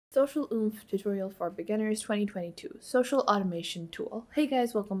Social Oomph tutorial for beginners 2022 social automation tool. Hey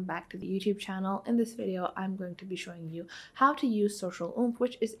guys, welcome back to the YouTube channel. In this video I'm going to be showing you how to use Social Oomph,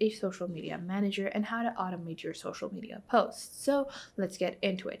 which is a social media manager, and how to automate your social media posts. So let's get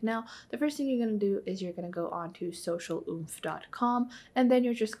into it. Now the first thing you're going to do is you're going to go on to socialoomph.com, and then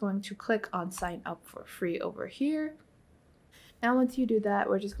you're just going to click on sign up for free over here. Now once you do that,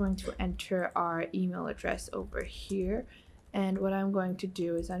 we're just going to enter our email address over here. And what I'm going to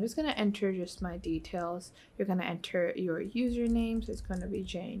do is I'm just going to enter just my details. You're going to enter your username, so it's going to be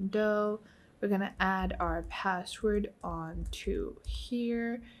Jane Doe. We're going to add our password onto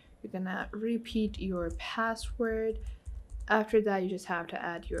here. You're going to repeat your password. After that, you just have to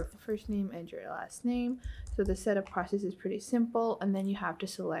add your first name and your last name. So the setup process is pretty simple, and then you have to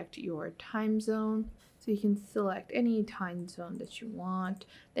select your time zone. So you can select any time zone that you want.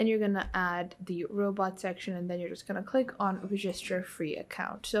 Then you're gonna add the robot section, and then you're just gonna click on register free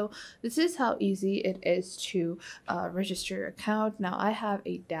account. So this is how easy it is to register your account. Now I have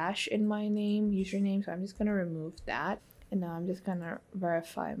a dash in my username, so I'm just gonna remove that. And now I'm just gonna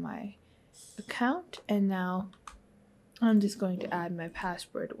verify my account, and now I'm just going to add my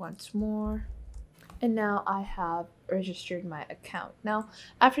password once more. And now I have registered my account. Now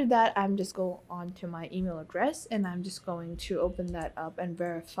after that, I'm just going on to my email address, and I'm just going to open that up and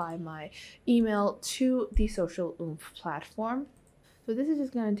verify my email to the Social Oomph platform. So this is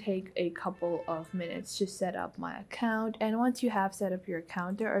just going to take a couple of minutes to set up my account, and once you have set up your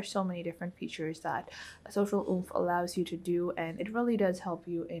account, there are so many different features that Social Oomph allows you to do, and it really does help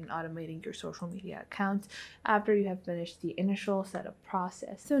you in automating your social media accounts after you have finished the initial setup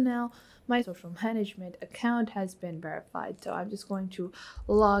process. So now my social management account has been verified, so I'm just going to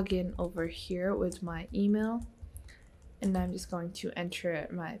log in over here with my email, and I'm just going to enter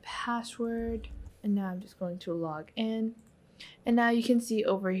my password, and now I'm just going to log in. And now you can see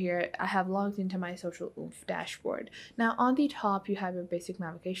over here, I have logged into my Social Oomph dashboard. Now on the top, you have your basic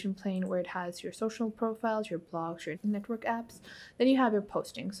navigation pane where it has your social profiles, your blogs, your network apps. Then you have your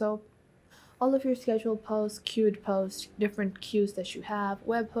posting. So all of your scheduled posts, queued posts, different queues that you have,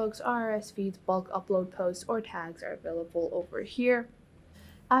 webhooks, RSS feeds, bulk upload posts, or tags are available over here.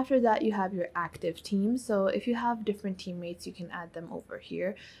 After that, you have your active team. So if you have different teammates, you can add them over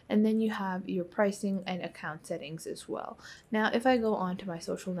here. And then you have your pricing and account settings as well. Now, if I go on to my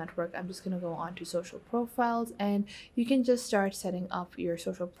social network, I'm just going to go on to social profiles, and you can just start setting up your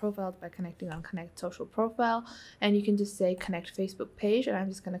social profiles by connecting on connect social profile. And you can just say connect Facebook page, and I'm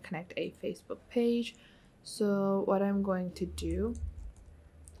just going to connect a Facebook page. So what I'm going to do,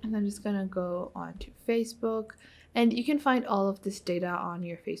 and I'm just going to go on to Facebook. And you can find all of this data on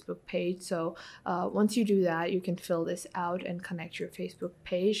your Facebook page. So once you do that, you can fill this out and connect your Facebook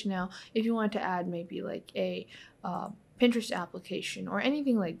page. Now, if you want to add maybe like a Pinterest application or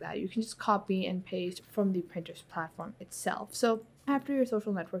anything like that, you can just copy and paste from the Pinterest platform itself. So after your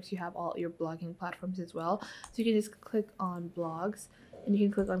social networks, you have all your blogging platforms as well. So you can just click on blogs, and you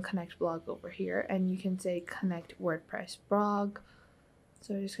can click on connect blog over here, and you can say connect WordPress blog.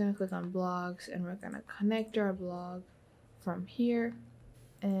 So we're just going to click on blogs, and we're going to connect our blog from here.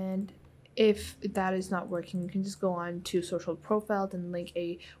 And if that is not working, you can just go on to social profiles and link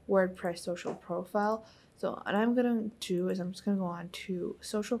a WordPress social profile. So what I'm going to do is I'm just going to go on to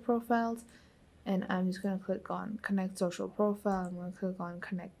social profiles, and I'm just going to click on connect social profile. I'm going to click on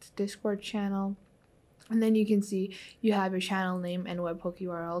connect Discord channel. And then you can see you have your channel name and webhook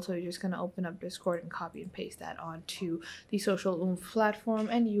URL. So you're just going to open up Discord and copy and paste that onto the Social Oomph platform,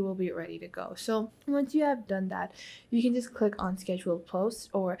 and you will be ready to go. So once you have done that, you can just click on schedule posts,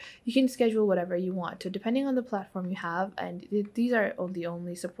 or you can schedule whatever you want. So depending on the platform you have, and these are the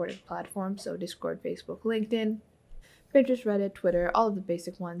only supported platforms. So Discord, Facebook, LinkedIn, Pinterest, Reddit, Twitter, all of the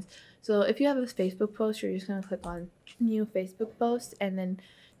basic ones. So if you have a Facebook post, you're just going to click on new Facebook post, and then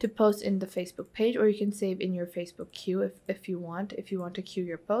to post in the Facebook page, or you can save in your Facebook queue if you want to queue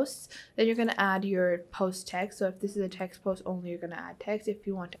your posts. Then you're going to add your post text. So if this is a text post only, you're going to add text. If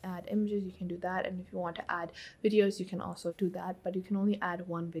you want to add images, you can do that, and if you want to add videos, you can also do that, but you can only add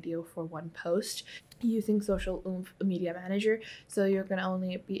one video for one post using Social Oomph Media Manager. So you're going to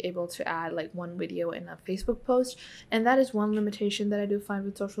only be able to add like one video in a Facebook post, and that is one limitation that I do find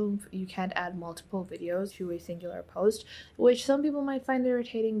with Social Oomph. You can't add multiple videos to a singular post, which some people might find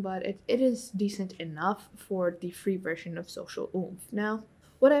irritating, but it is decent enough for the free version of Social Oomph. Now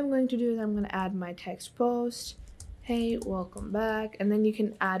what I'm going to do is I'm going to add my text post, hey, welcome back, and then you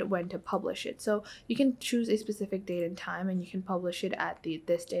can add when to publish it. So you can choose a specific date and time, and you can publish it at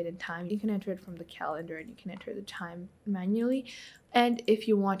this date and time. You can enter it from the calendar, and you can enter the time manually, And if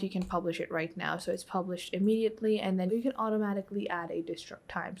you want, you can publish it right now. So it's published immediately, and then you can automatically add a destruct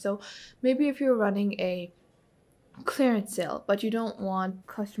time. So maybe if you're running a clearance sale, but you don't want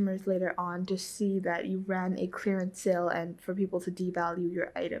customers later on to see that you ran a clearance sale and for people to devalue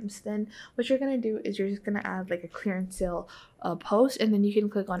your items, then what you're going to do is you're just going to add like a clearance sale post, and then you can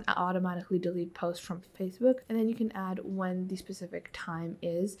click on automatically delete post from Facebook, and then you can add when the specific time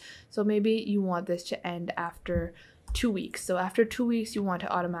is. So maybe you want this to end after 2 weeks. So after 2 weeks, you want to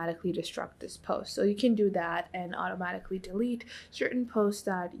automatically destruct this post. So you can do that and automatically delete certain posts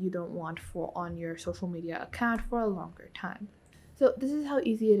that you don't want for on your social media account for a longer time. So this is how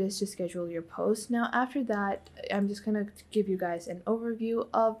easy it is to schedule your posts. Now after that, I'm just going to give you guys an overview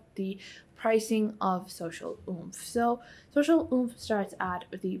of the pricing of Social Oomph. So Social Oomph starts at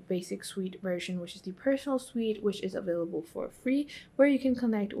the basic suite version, which is the personal suite, which is available for free, where you can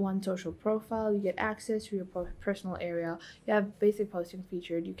connect one social profile, you get access to your personal area, you have basic posting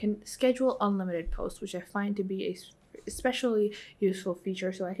featured, you can schedule unlimited posts, which I find to be a especially useful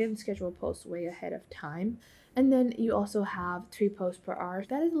feature, so I can schedule posts way ahead of time. And then you also have 3 posts per hour.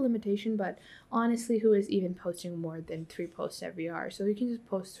 That is a limitation, but honestly, who is even posting more than 3 posts every hour? So you can just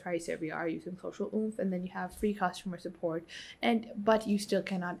post twice every hour using Social Oomph, and then you have free customer support, but you still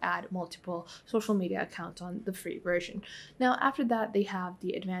cannot add multiple social media accounts on the free version. Now after that, they have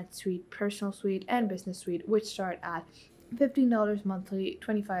the advanced suite, personal suite, and business suite, which start at $15 monthly,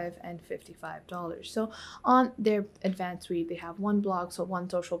 $25 and $55. So on their advanced suite, they have one blog, so one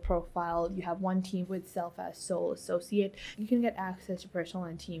social profile, you have one team with self as sole associate, you can get access to personal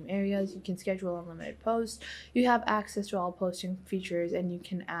and team areas, you can schedule unlimited posts, you have access to all posting features, and you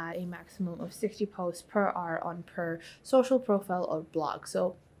can add a maximum of 60 posts per hour on per social profile or blog.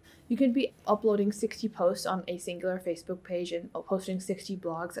 So you could be uploading 60 posts on a singular Facebook page and posting 60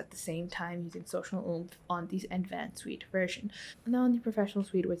 blogs at the same time using Social Oomph on the advanced suite version. Now on the professional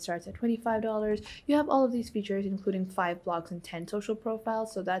suite, which starts at $25, you have all of these features, including 5 blogs and 10 social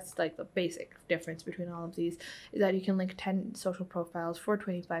profiles. So that's like the basic difference between all of these, is that you can link 10 social profiles for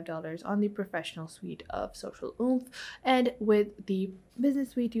 $25 on the professional suite of Social Oomph. And with the business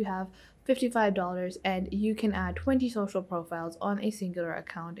suite, you have $55, and you can add 20 social profiles on a singular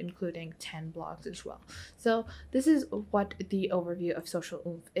account, including 10 blogs as well. So this is what the overview of Social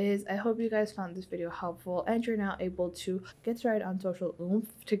Oomph is. I hope you guys found this video helpful and you're now able to get started on Social Oomph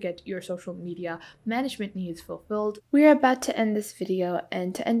to get your social media management needs fulfilled. We are about to end this video,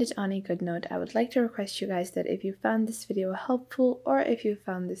 and to end it on a good note, I would like to request you guys that if you found this video helpful, or if you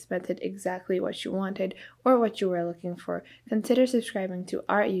found this method exactly what you wanted or what you were looking for, consider subscribing to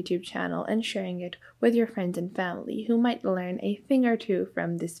our YouTube channel and sharing it with your friends and family who might learn a thing or two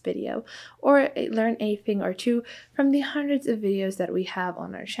from this video, or learn a thing or two from the hundreds of videos that we have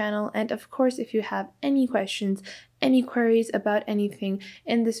on our channel. And of course, if you have any questions, any queries about anything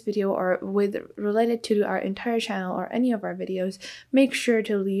in this video or related to our entire channel or any of our videos, make sure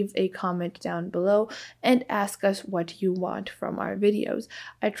to leave a comment down below and ask us what you want from our videos.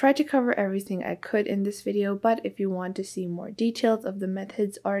 I tried to cover everything I could in this video, but if you want to see more details of the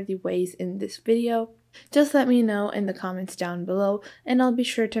methods or the ways in this video, just let me know in the comments down below, and I'll be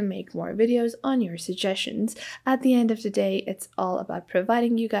sure to make more videos on your suggestions. At the end of the day, it's all about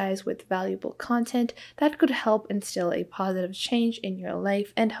providing you guys with valuable content that could help instill a positive change in your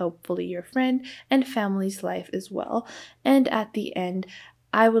life and hopefully your friend and family's life as well. And at the end,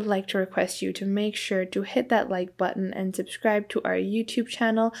 I would like to request you to make sure to hit that like button and subscribe to our YouTube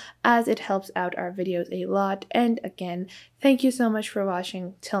channel, as it helps out our videos a lot. And again, thank you so much for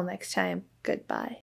watching. Till next time, goodbye.